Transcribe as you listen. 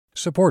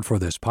Support for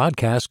this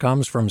podcast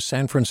comes from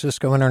San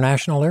Francisco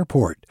International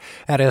Airport.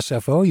 At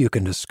SFO, you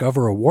can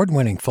discover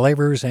award-winning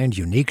flavors and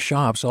unique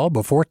shops all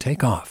before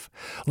takeoff.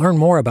 Learn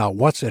more about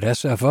what's at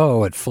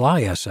SFO at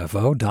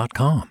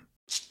flysfo.com.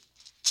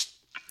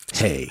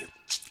 Hey,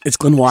 it's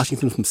Glenn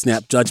Washington from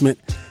Snap Judgment.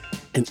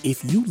 And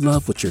if you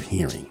love what you're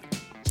hearing,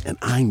 and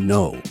I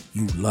know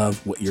you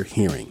love what you're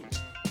hearing,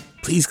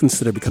 please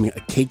consider becoming a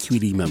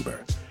KQED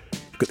member.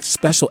 Get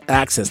special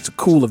access to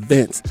cool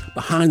events,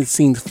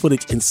 behind-the-scenes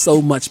footage, and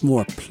so much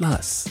more.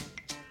 Plus,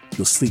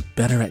 you'll sleep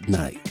better at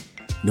night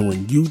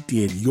knowing you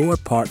did your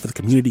part for the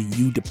community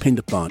you depend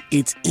upon.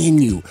 It's in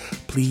you.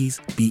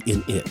 Please be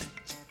in it.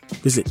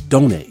 Visit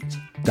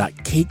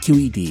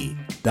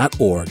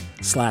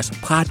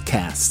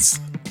donate.kqed.org/podcasts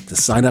to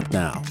sign up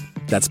now.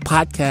 That's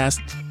podcast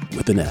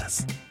with an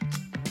S.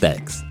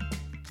 Thanks.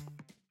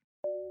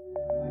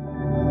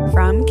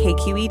 From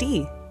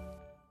KQED.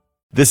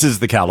 This is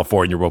the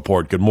California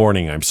Report. Good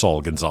morning. I'm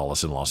Saul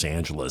Gonzalez in Los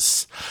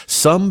Angeles.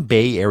 Some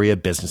Bay Area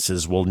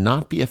businesses will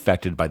not be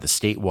affected by the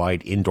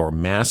statewide indoor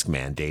mask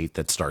mandate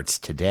that starts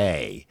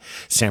today.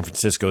 San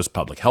Francisco's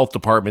Public Health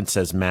Department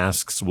says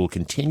masks will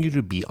continue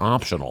to be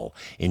optional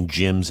in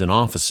gyms and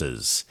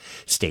offices.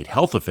 State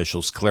health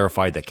officials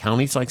clarified that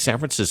counties like San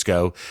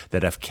Francisco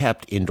that have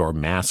kept indoor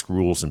mask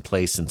rules in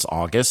place since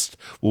August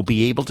will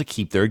be able to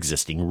keep their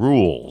existing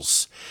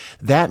rules.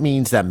 That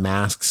means that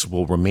masks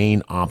will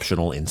remain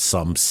optional in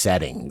some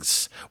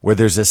settings, where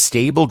there's a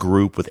stable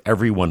group with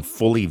everyone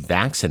fully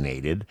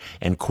vaccinated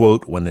and,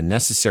 quote, when the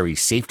necessary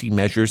safety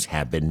measures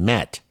have been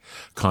met.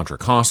 Contra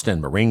Costa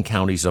and Marin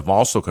counties have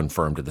also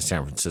confirmed to the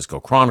San Francisco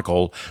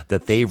Chronicle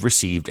that they've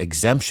received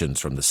exemptions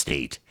from the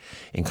state.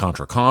 In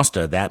Contra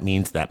Costa, that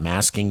means that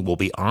masking will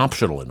be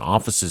optional in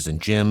offices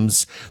and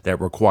gyms that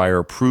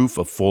require proof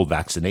of full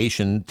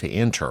vaccination to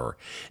enter.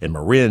 In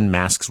Marin,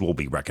 masks will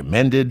be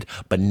recommended,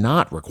 but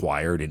not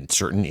required in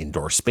certain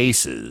indoor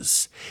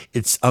spaces.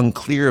 It's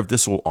unclear if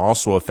this will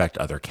also affect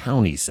other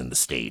counties in the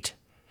state.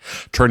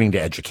 Turning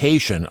to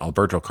education,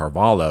 Alberto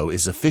Carvalho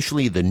is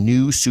officially the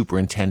new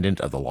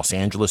superintendent of the Los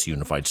Angeles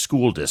Unified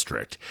School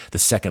District, the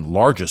second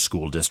largest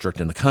school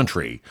district in the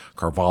country.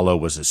 Carvalho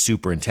was a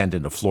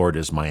superintendent of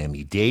Florida's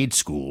Miami-Dade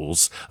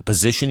schools, a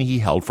position he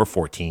held for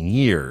 14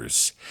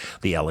 years.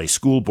 The LA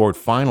School Board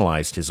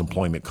finalized his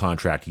employment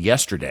contract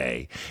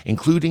yesterday,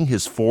 including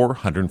his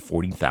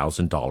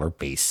 $440,000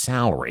 base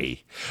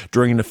salary.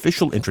 During an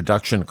official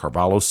introduction,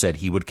 Carvalho said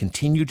he would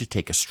continue to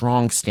take a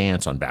strong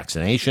stance on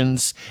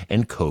vaccinations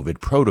and COVID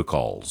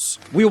protocols.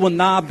 We will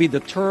not be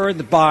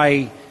deterred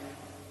by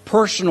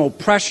personal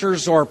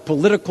pressures or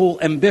political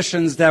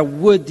ambitions that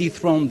would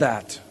dethrone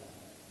that.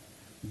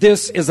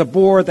 This is a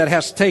board that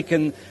has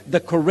taken the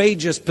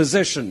courageous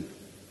position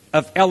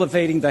of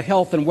elevating the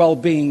health and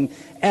well-being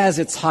as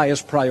its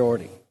highest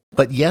priority.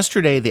 But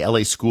yesterday, the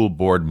LA School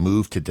Board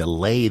moved to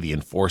delay the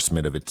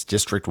enforcement of its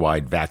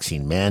district-wide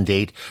vaccine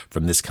mandate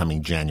from this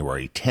coming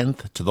January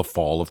 10th to the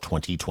fall of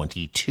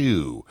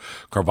 2022.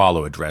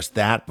 Carvalho addressed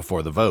that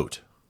before the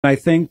vote. I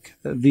think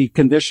the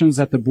conditions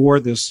that the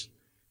board is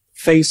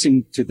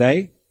facing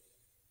today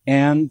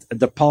and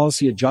the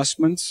policy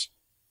adjustments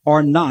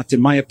are not, in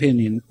my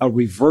opinion, a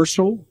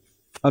reversal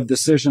of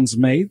decisions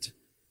made.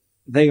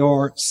 They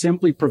are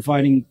simply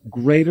providing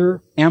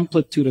greater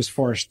amplitude as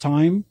far as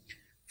time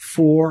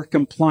for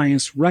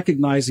compliance,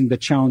 recognizing the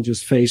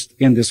challenges faced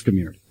in this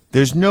community.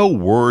 There's no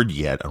word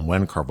yet on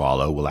when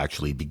Carvalho will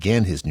actually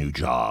begin his new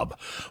job.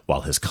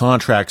 While his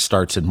contract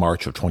starts in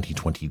March of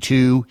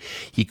 2022,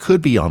 he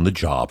could be on the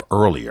job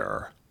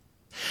earlier.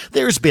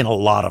 There's been a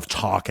lot of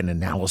talk and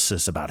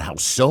analysis about how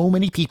so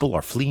many people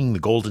are fleeing the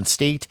Golden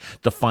State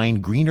to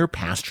find greener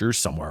pastures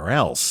somewhere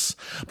else.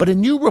 But a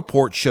new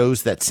report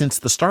shows that since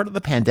the start of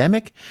the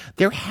pandemic,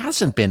 there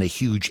hasn't been a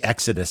huge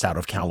exodus out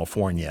of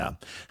California.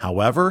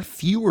 However,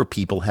 fewer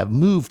people have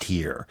moved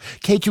here.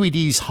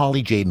 KQED's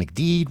Holly J.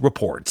 McDede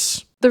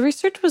reports. The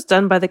research was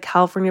done by the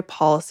California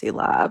Policy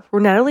Lab,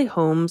 where Natalie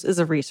Holmes is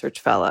a research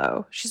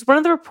fellow. She's one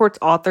of the report's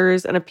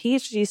authors and a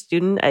PhD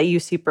student at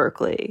UC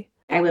Berkeley.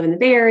 I live in the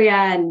Bay Area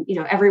and,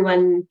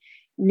 everyone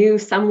knew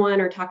someone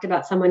or talked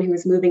about someone who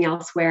was moving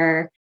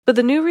elsewhere. But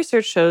the new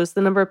research shows the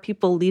number of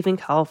people leaving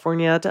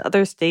California to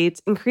other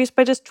states increased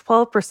by just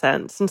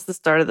 12% since the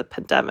start of the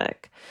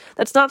pandemic.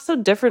 That's not so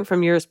different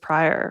from years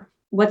prior.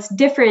 What's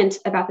different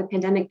about the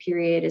pandemic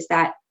period is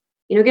that,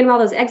 again, while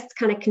those exits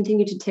kind of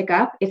continue to tick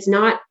up, it's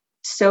not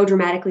so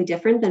dramatically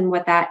different than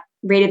what that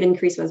rate of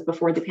increase was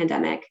before the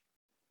pandemic.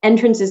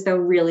 Entrances, though,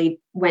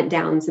 really went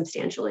down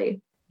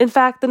substantially. In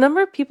fact, the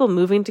number of people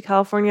moving to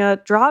California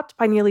dropped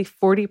by nearly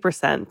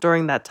 40%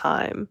 during that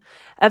time.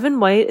 Evan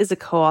White is a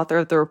co-author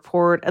of the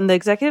report and the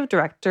executive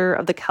director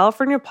of the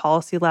California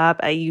Policy Lab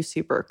at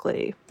UC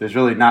Berkeley. There's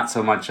really not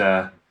so much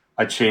a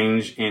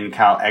change in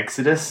Cal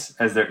exodus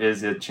as there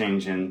is a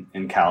change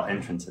in Cal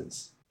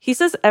entrances. He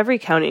says every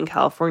county in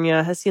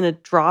California has seen a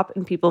drop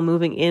in people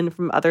moving in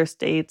from other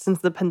states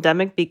since the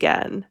pandemic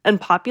began, and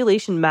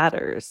population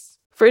matters.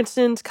 For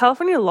instance,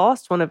 California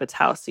lost one of its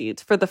House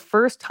seats for the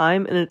first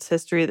time in its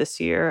history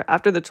this year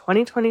after the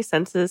 2020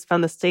 census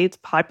found the state's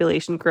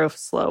population growth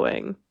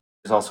slowing.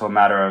 There's also a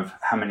matter of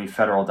how many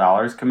federal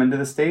dollars come into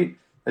the state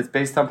that's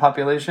based on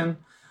population.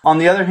 On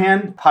the other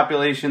hand,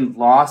 population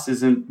loss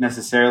isn't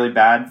necessarily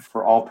bad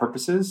for all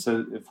purposes.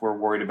 So if we're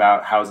worried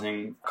about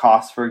housing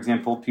costs, for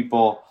example,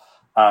 people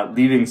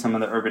leaving some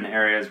of the urban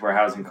areas where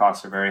housing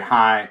costs are very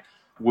high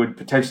would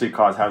potentially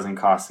cause housing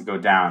costs to go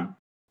down.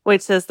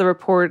 White says the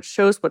report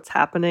shows what's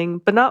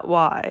happening, but not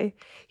why.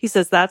 He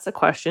says that's a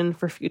question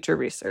for future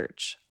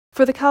research.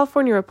 For the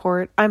California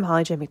Report, I'm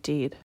Holly J.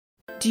 McDede.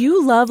 Do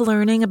you love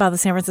learning about the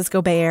San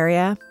Francisco Bay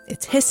Area,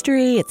 its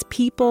history, its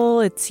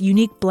people, its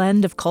unique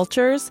blend of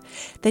cultures?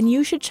 Then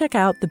you should check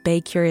out the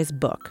Bay Curious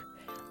book.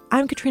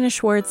 I'm Katrina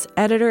Schwartz,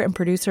 editor and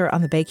producer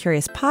on the Bay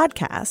Curious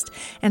podcast,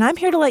 and I'm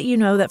here to let you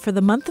know that for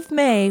the month of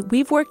May,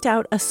 we've worked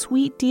out a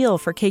sweet deal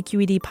for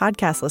KQED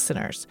podcast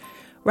listeners.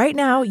 Right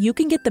now, you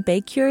can get the Bay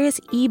Curious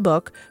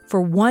ebook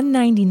for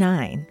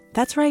 $1.99.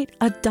 That's right,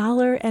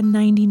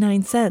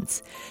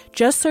 $1.99.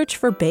 Just search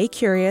for Bay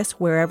Curious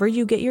wherever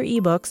you get your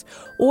ebooks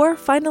or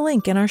find a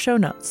link in our show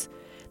notes.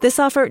 This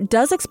offer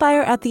does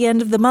expire at the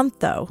end of the month,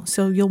 though,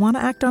 so you'll want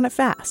to act on it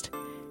fast.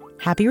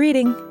 Happy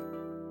reading!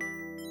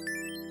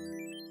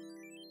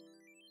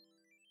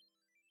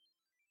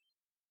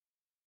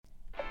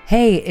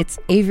 Hey, it's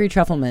Avery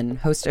Trufelman,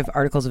 host of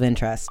Articles of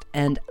Interest,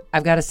 and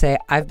I've got to say,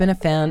 I've been a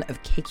fan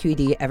of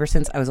KQED ever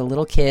since I was a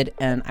little kid,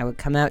 and I would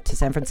come out to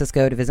San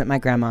Francisco to visit my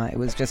grandma. It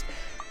was just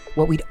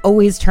what we'd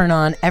always turn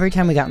on every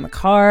time we got in the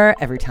car,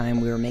 every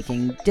time we were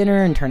making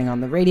dinner and turning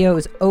on the radio. It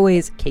was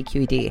always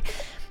KQED.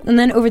 And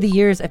then over the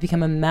years, I've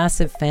become a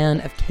massive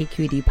fan of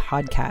KQED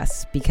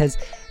podcasts because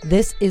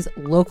this is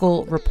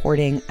local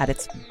reporting at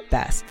its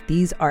best.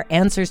 These are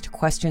answers to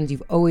questions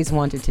you've always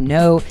wanted to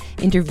know,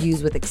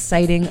 interviews with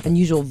exciting,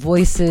 unusual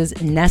voices,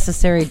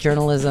 necessary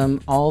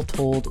journalism, all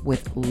told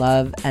with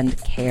love and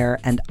care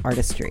and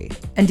artistry.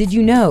 And did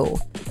you know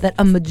that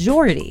a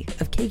majority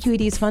of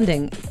KQED's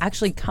funding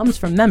actually comes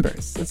from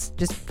members? It's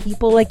just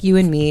people like you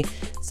and me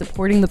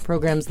supporting the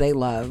programs they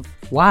love,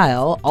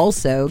 while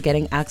also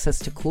getting access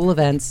to cool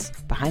events,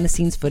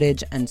 behind-the-scenes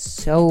footage, and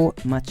so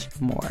much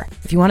more.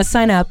 If you want to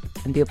sign up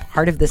and be a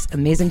part of this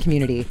amazing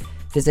community,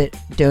 visit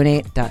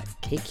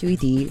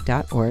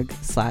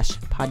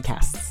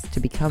donate.kqed.org/podcasts to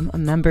become a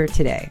member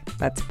today.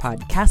 That's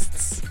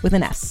podcasts with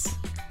an S.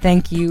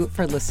 Thank you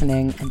for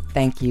listening, and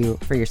thank you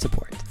for your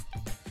support.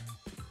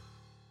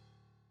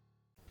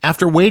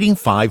 After waiting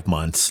 5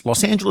 months,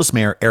 Los Angeles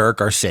Mayor Erik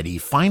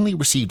Garcetti finally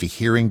received a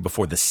hearing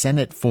before the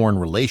Senate Foreign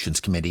Relations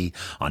Committee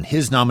on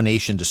his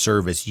nomination to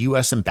serve as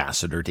U.S.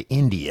 Ambassador to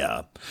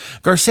India.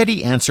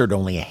 Garcetti answered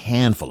only a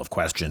handful of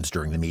questions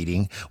during the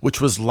meeting, which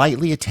was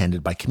lightly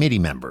attended by committee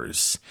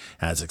members.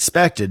 As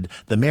expected,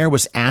 the mayor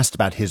was asked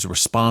about his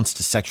response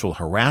to sexual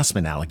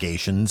harassment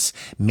allegations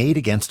made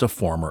against a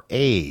former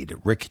aide,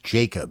 Rick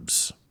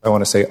Jacobs. I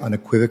want to say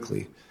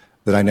unequivocally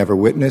that I never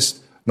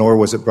witnessed nor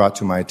was it brought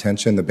to my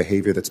attention the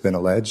behavior that's been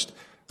alleged.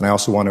 And I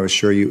also want to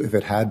assure you, if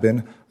it had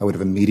been, I would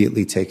have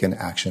immediately taken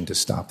action to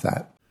stop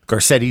that.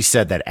 Garcetti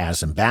said that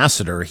as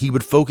ambassador, he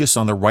would focus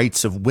on the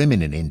rights of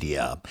women in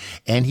India,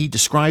 and he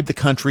described the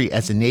country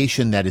as a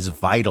nation that is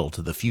vital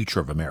to the future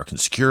of American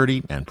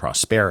security and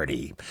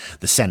prosperity.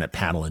 The Senate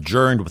panel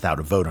adjourned without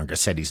a vote on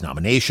Garcetti's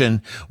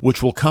nomination,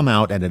 which will come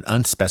out at an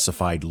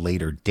unspecified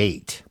later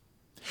date.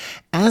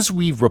 As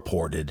we've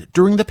reported,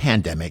 during the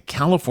pandemic,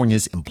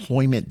 California's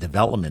Employment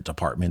Development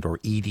Department, or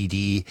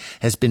EDD,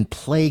 has been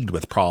plagued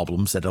with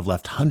problems that have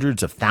left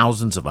hundreds of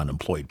thousands of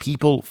unemployed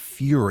people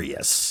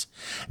furious.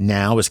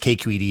 Now, as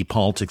KQED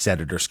politics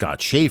editor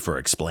Scott Shafer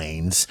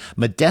explains,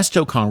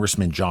 Modesto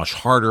Congressman Josh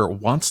Harder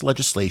wants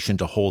legislation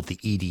to hold the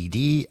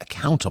EDD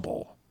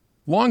accountable.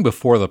 Long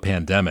before the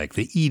pandemic,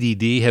 the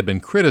EDD had been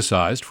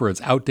criticized for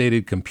its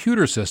outdated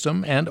computer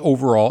system and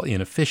overall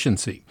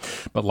inefficiency.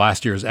 But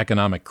last year's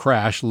economic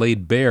crash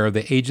laid bare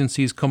the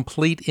agency's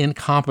complete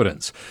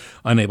incompetence.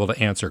 Unable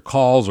to answer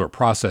calls or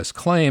process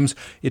claims,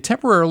 it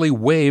temporarily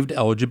waived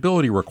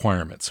eligibility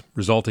requirements,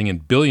 resulting in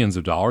billions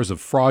of dollars of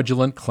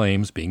fraudulent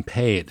claims being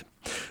paid.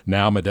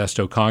 Now,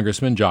 Modesto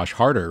Congressman Josh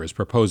Harder is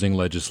proposing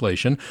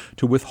legislation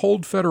to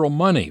withhold federal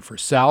money for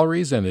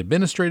salaries and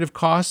administrative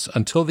costs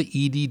until the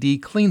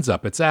EDD cleans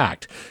up its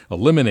act,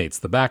 eliminates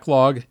the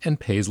backlog,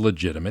 and pays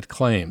legitimate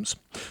claims.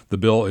 The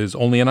bill is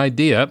only an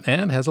idea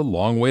and has a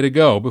long way to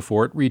go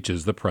before it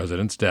reaches the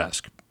president's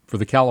desk. For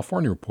the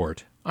California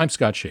Report, I'm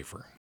Scott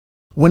Shafer.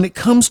 When it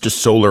comes to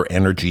solar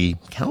energy,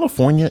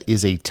 California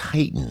is a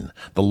titan,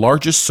 the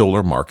largest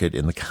solar market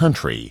in the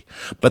country.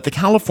 But the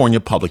California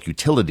Public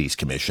Utilities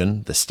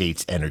Commission, the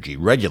state's energy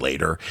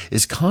regulator,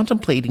 is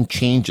contemplating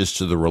changes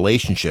to the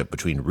relationship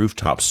between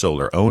rooftop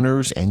solar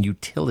owners and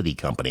utility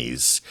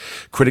companies.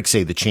 Critics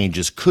say the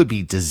changes could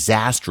be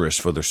disastrous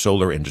for the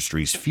solar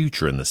industry's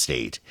future in the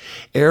state.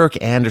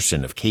 Erik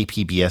Anderson of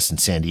KPBS in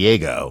San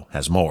Diego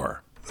has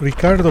more.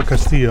 Ricardo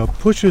Castillo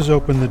pushes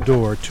open the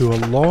door to a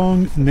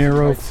long,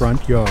 narrow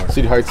front yard.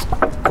 City Heights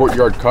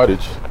courtyard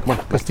cottage.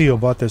 Castillo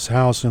bought this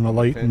house in the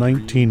late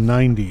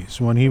 1990s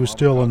when he was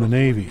still in the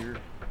Navy.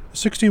 The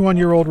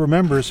 61-year-old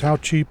remembers how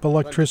cheap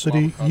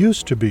electricity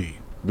used to be.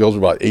 Bills were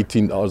about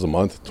 $18 a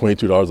month,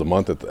 $22 a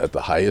month at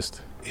the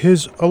highest.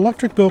 His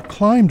electric bill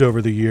climbed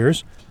over the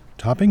years,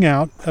 topping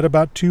out at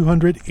about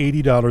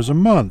 $280 a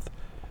month.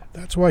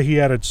 That's why he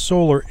added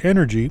solar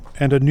energy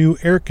and a new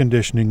air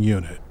conditioning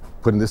unit.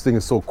 Putting this thing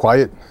is so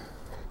quiet,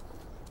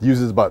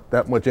 uses about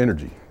that much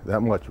energy.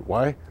 That much.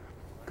 Why?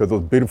 Because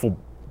those beautiful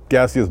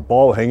gaseous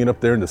ball hanging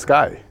up there in the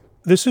sky.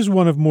 This is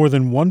one of more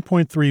than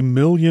 1.3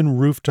 million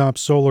rooftop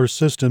solar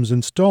systems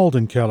installed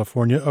in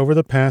California over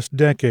the past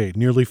decade.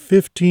 Nearly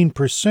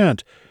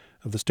 15%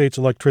 of the state's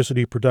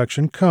electricity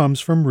production comes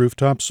from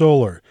rooftop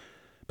solar.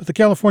 But the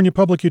California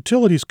Public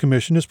Utilities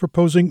Commission is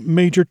proposing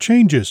major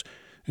changes,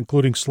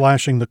 including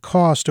slashing the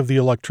cost of the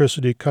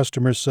electricity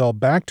customers sell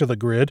back to the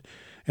grid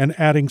and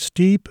adding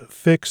steep,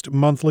 fixed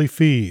monthly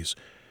fees.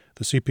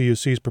 The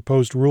CPUC's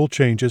proposed rule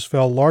changes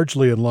fell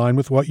largely in line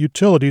with what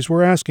utilities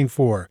were asking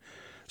for.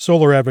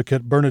 Solar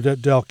advocate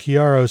Bernadette Del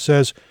Chiaro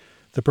says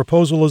the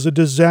proposal is a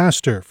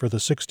disaster for the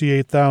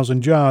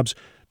 68,000 jobs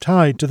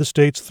tied to the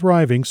state's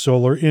thriving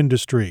solar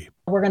industry.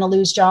 We're going to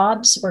lose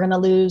jobs. We're going to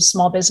lose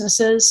small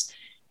businesses,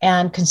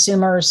 and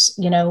consumers,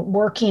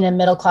 working and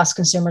middle-class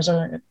consumers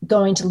are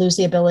going to lose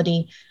the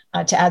ability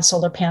to add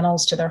solar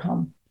panels to their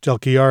home. Del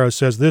Chiaro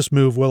says this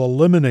move will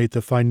eliminate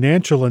the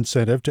financial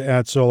incentive to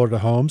add solar to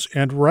homes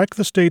and wreck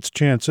the state's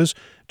chances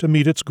to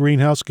meet its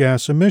greenhouse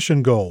gas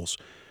emission goals.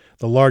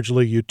 The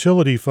largely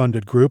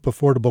utility-funded group,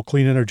 Affordable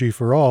Clean Energy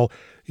for All,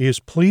 is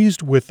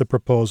pleased with the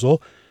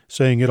proposal,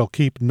 saying it'll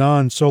keep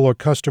non-solar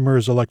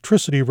customers'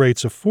 electricity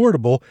rates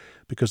affordable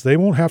because they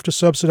won't have to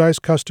subsidize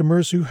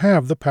customers who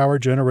have the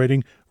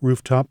power-generating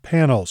rooftop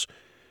panels.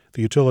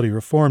 The Utility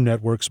Reform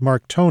Network's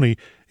Mark Toney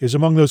is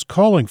among those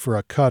calling for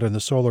a cut in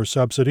the solar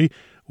subsidy,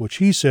 which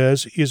he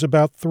says is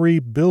about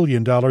 $3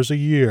 billion a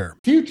year.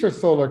 Future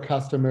solar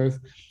customers,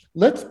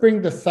 let's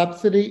bring the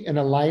subsidy in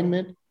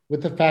alignment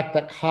with the fact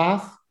that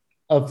costs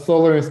of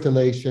solar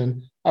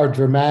installation are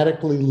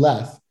dramatically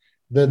less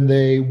than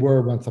they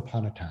were once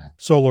upon a time.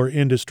 Solar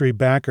industry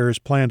backers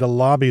plan to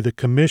lobby the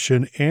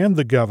commission and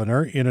the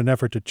governor in an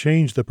effort to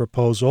change the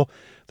proposal.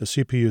 The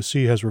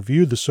CPUC has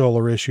reviewed the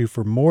solar issue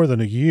for more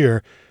than a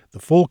year. The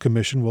full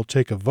commission will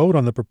take a vote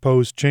on the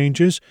proposed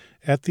changes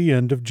at the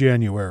end of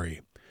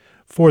January.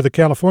 For the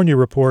California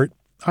Report,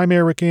 I'm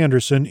Erik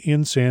Anderson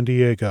in San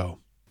Diego.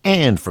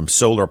 And from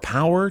solar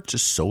power to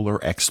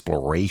solar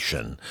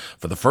exploration.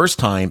 For the first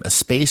time, a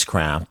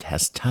spacecraft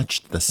has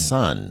touched the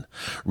sun.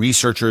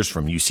 Researchers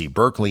from UC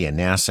Berkeley and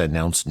NASA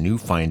announced new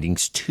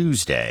findings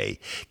Tuesday.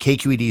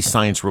 KQED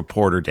science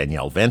reporter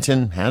Danielle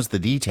Venton has the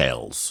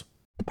details.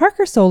 The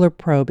Parker Solar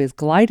Probe is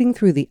gliding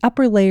through the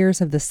upper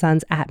layers of the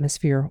sun's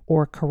atmosphere,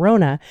 or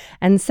corona,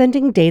 and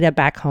sending data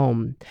back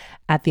home.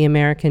 At the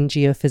American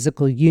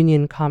Geophysical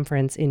Union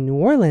conference in New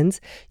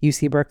Orleans,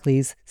 UC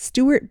Berkeley's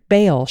Stuart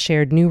Bale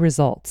shared new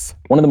results.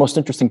 One of the most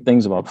interesting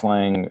things about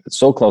flying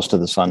so close to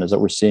the sun is that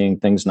we're seeing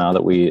things now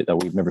that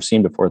we've never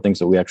seen before, things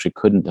that we actually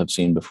couldn't have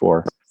seen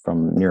before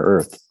from near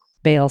Earth.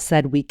 Bale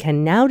said we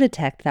can now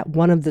detect that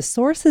one of the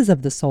sources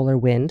of the solar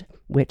wind,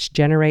 which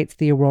generates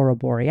the aurora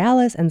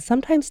borealis and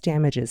sometimes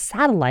damages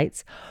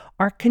satellites,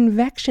 are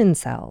convection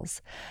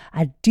cells.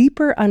 A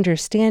deeper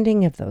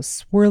understanding of those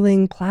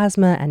swirling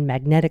plasma and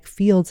magnetic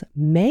fields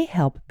may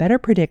help better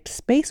predict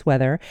space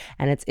weather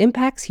and its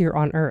impacts here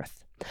on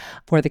Earth.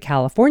 For the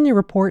California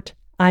Report,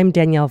 I'm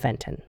Danielle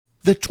Venton.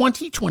 The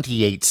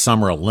 2028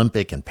 Summer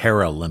Olympic and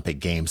Paralympic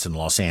Games in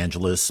Los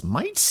Angeles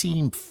might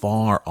seem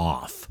far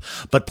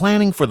off, but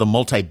planning for the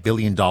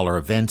multi-billion-dollar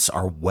events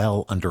are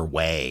well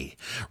underway.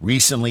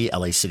 Recently,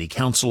 LA City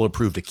Council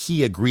approved a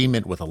key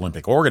agreement with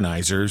Olympic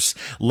organizers,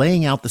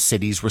 laying out the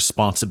city's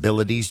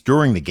responsibilities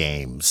during the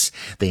Games.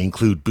 They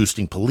include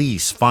boosting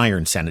police, fire,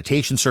 and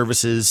sanitation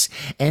services,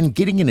 and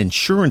getting an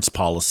insurance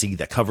policy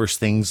that covers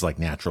things like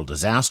natural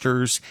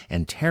disasters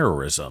and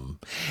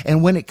terrorism.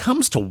 And when it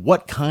comes to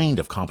what kind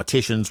of competitions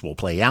will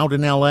play out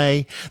in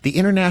LA, the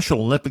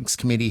International Olympics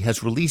Committee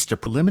has released a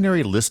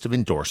preliminary list of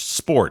endorsed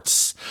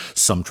sports.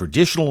 Some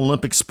traditional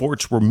Olympic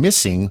sports were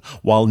missing,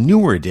 while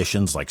newer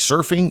additions like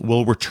surfing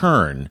will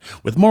return.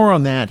 With more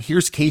on that,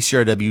 here's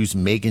KCRW's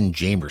Megan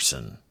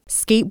Jamerson.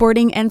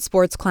 Skateboarding and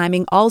sports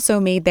climbing also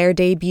made their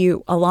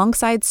debut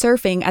alongside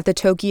surfing at the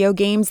Tokyo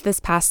Games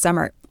this past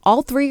summer.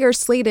 All three are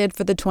slated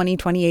for the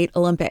 2028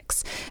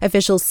 Olympics.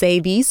 Officials say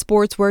these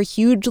sports were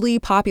hugely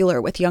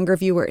popular with younger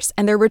viewers,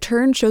 and their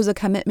return shows a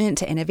commitment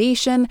to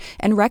innovation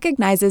and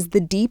recognizes the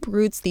deep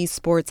roots these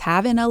sports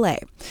have in LA.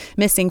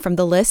 Missing from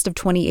the list of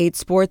 28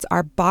 sports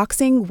are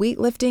boxing,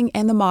 weightlifting,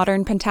 and the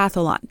modern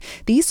pentathlon.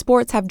 These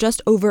sports have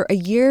just over a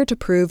year to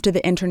prove to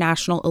the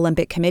International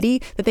Olympic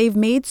Committee that they've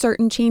made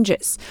certain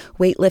changes.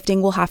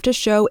 Weightlifting will have to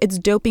show its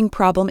doping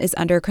problem is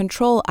under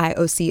control,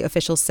 IOC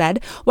officials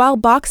said, while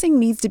boxing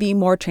needs to be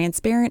more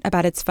transparent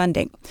about its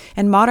funding.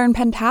 And modern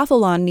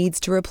pentathlon needs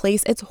to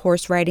replace its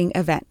horse riding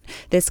event.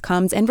 This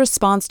comes in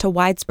response to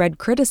widespread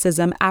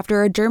criticism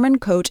after a German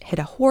coach hit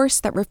a horse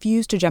that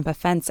refused to jump a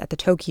fence at the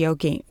Tokyo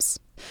Games.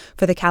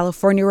 For the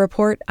California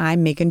Report,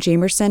 I'm Megan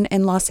Jamerson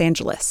in Los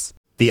Angeles.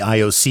 The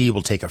IOC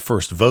will take a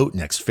first vote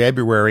next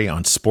February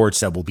on sports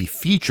that will be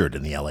featured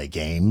in the LA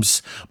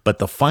Games, but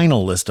the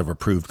final list of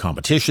approved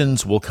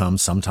competitions will come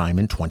sometime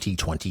in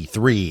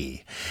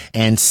 2023.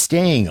 And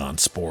staying on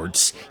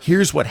sports,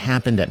 here's what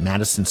happened at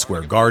Madison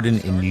Square Garden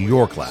in New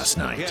York last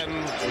night.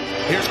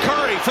 Here's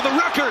Curry for the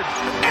record.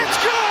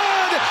 It's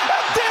good!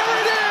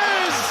 There it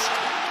is!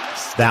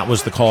 That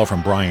was the call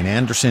from Brian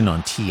Anderson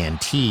on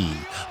TNT.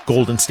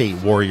 Golden State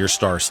Warriors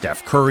star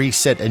Steph Curry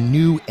set a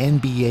new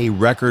NBA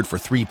record for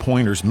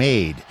three-pointers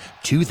made,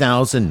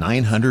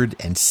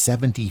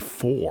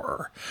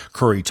 2,974.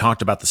 Curry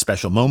talked about the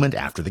special moment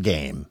after the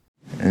game.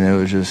 And it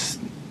was just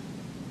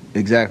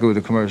exactly what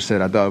the commercial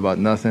said. I thought about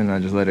nothing. I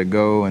just let it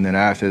go. And then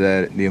after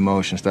that, the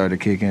emotion started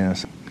to kick in.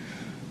 So,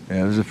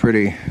 yeah, it was a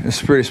pretty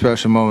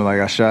special moment. Like,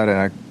 I shot it,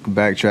 I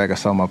backtracked, I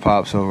saw my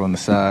pops over on the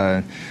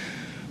side.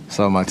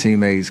 Saw my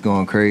teammates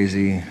going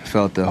crazy,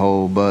 felt the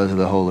whole buzz of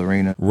the whole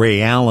arena.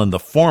 Ray Allen, the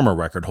former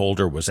record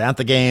holder, was at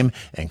the game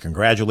and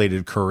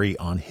congratulated Curry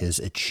on his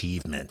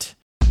achievement.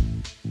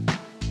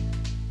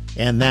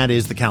 And that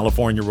is the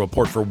California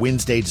Report for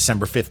Wednesday,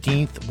 December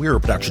 15th. We're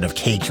a production of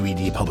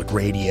KQED Public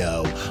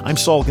Radio. I'm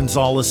Saul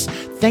Gonzalez.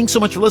 Thanks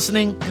so much for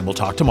listening, and we'll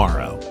talk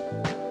tomorrow.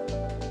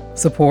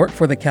 Support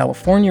for the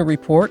California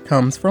Report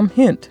comes from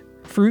Hint.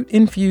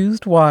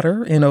 Fruit-infused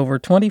water in over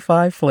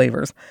 25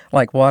 flavors,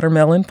 like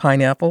watermelon,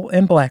 pineapple,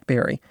 and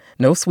blackberry.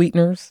 No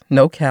sweeteners,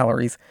 no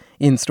calories.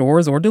 In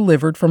stores or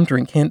delivered from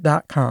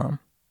drinkhint.com.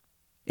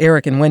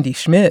 Erik and Wendy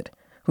Schmidt,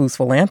 whose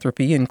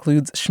philanthropy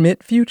includes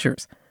Schmidt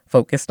Futures,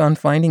 focused on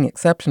finding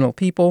exceptional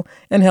people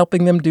and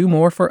helping them do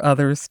more for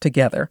others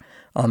together.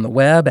 On the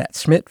web at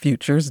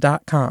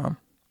schmidtfutures.com.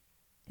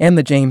 And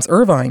the James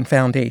Irvine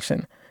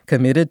Foundation,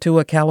 committed to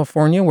a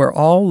California where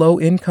all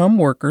low-income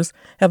workers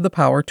have the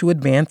power to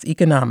advance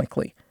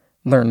economically.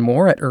 Learn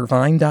more at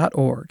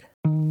irvine.org.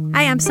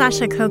 Hi, I'm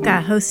Sasha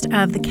Coca, host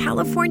of the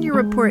California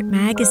Report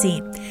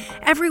magazine.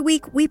 Every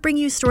week, we bring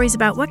you stories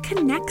about what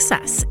connects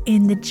us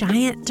in the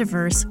giant,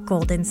 diverse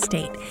Golden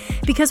State.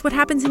 Because what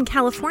happens in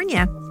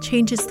California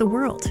changes the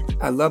world.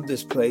 I love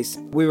this place.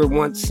 We were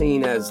once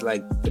seen as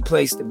like the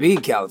place to be,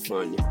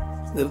 California.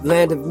 The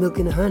land of milk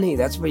and honey.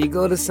 That's where you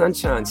go to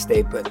Sunshine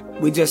State, but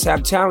we just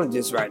have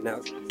challenges right now.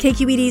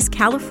 KQED's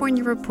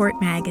California Report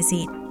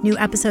magazine. New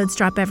episodes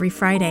drop every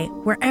Friday,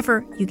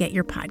 wherever you get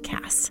your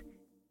podcasts.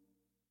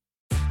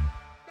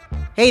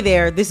 Hey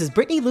there, this is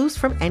Brittany Luce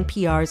from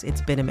NPR's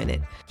It's Been a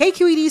Minute.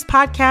 KQED's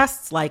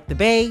podcasts like The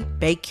Bay,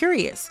 Bay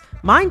Curious,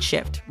 Mind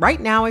Shift, Right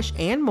Nowish,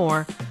 and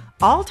more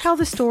all tell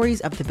the stories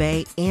of the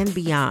Bay and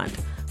beyond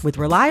with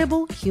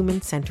reliable,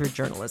 human-centered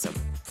journalism.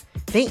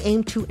 They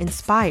aim to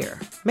inspire,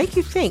 make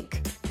you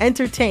think,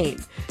 entertain,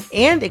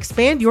 and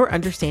expand your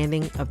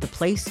understanding of the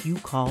place you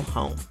call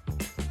home.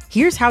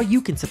 Here's how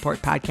you can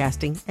support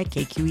podcasting at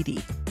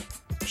KQED.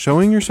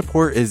 Showing your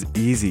support is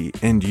easy,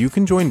 and you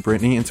can join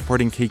Brittany in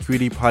supporting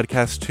KQED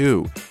podcasts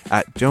too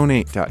at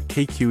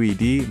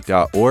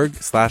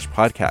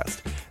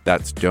donate.kqed.org/podcast.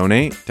 That's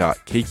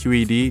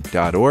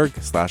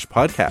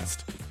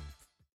donate.kqed.org/podcast.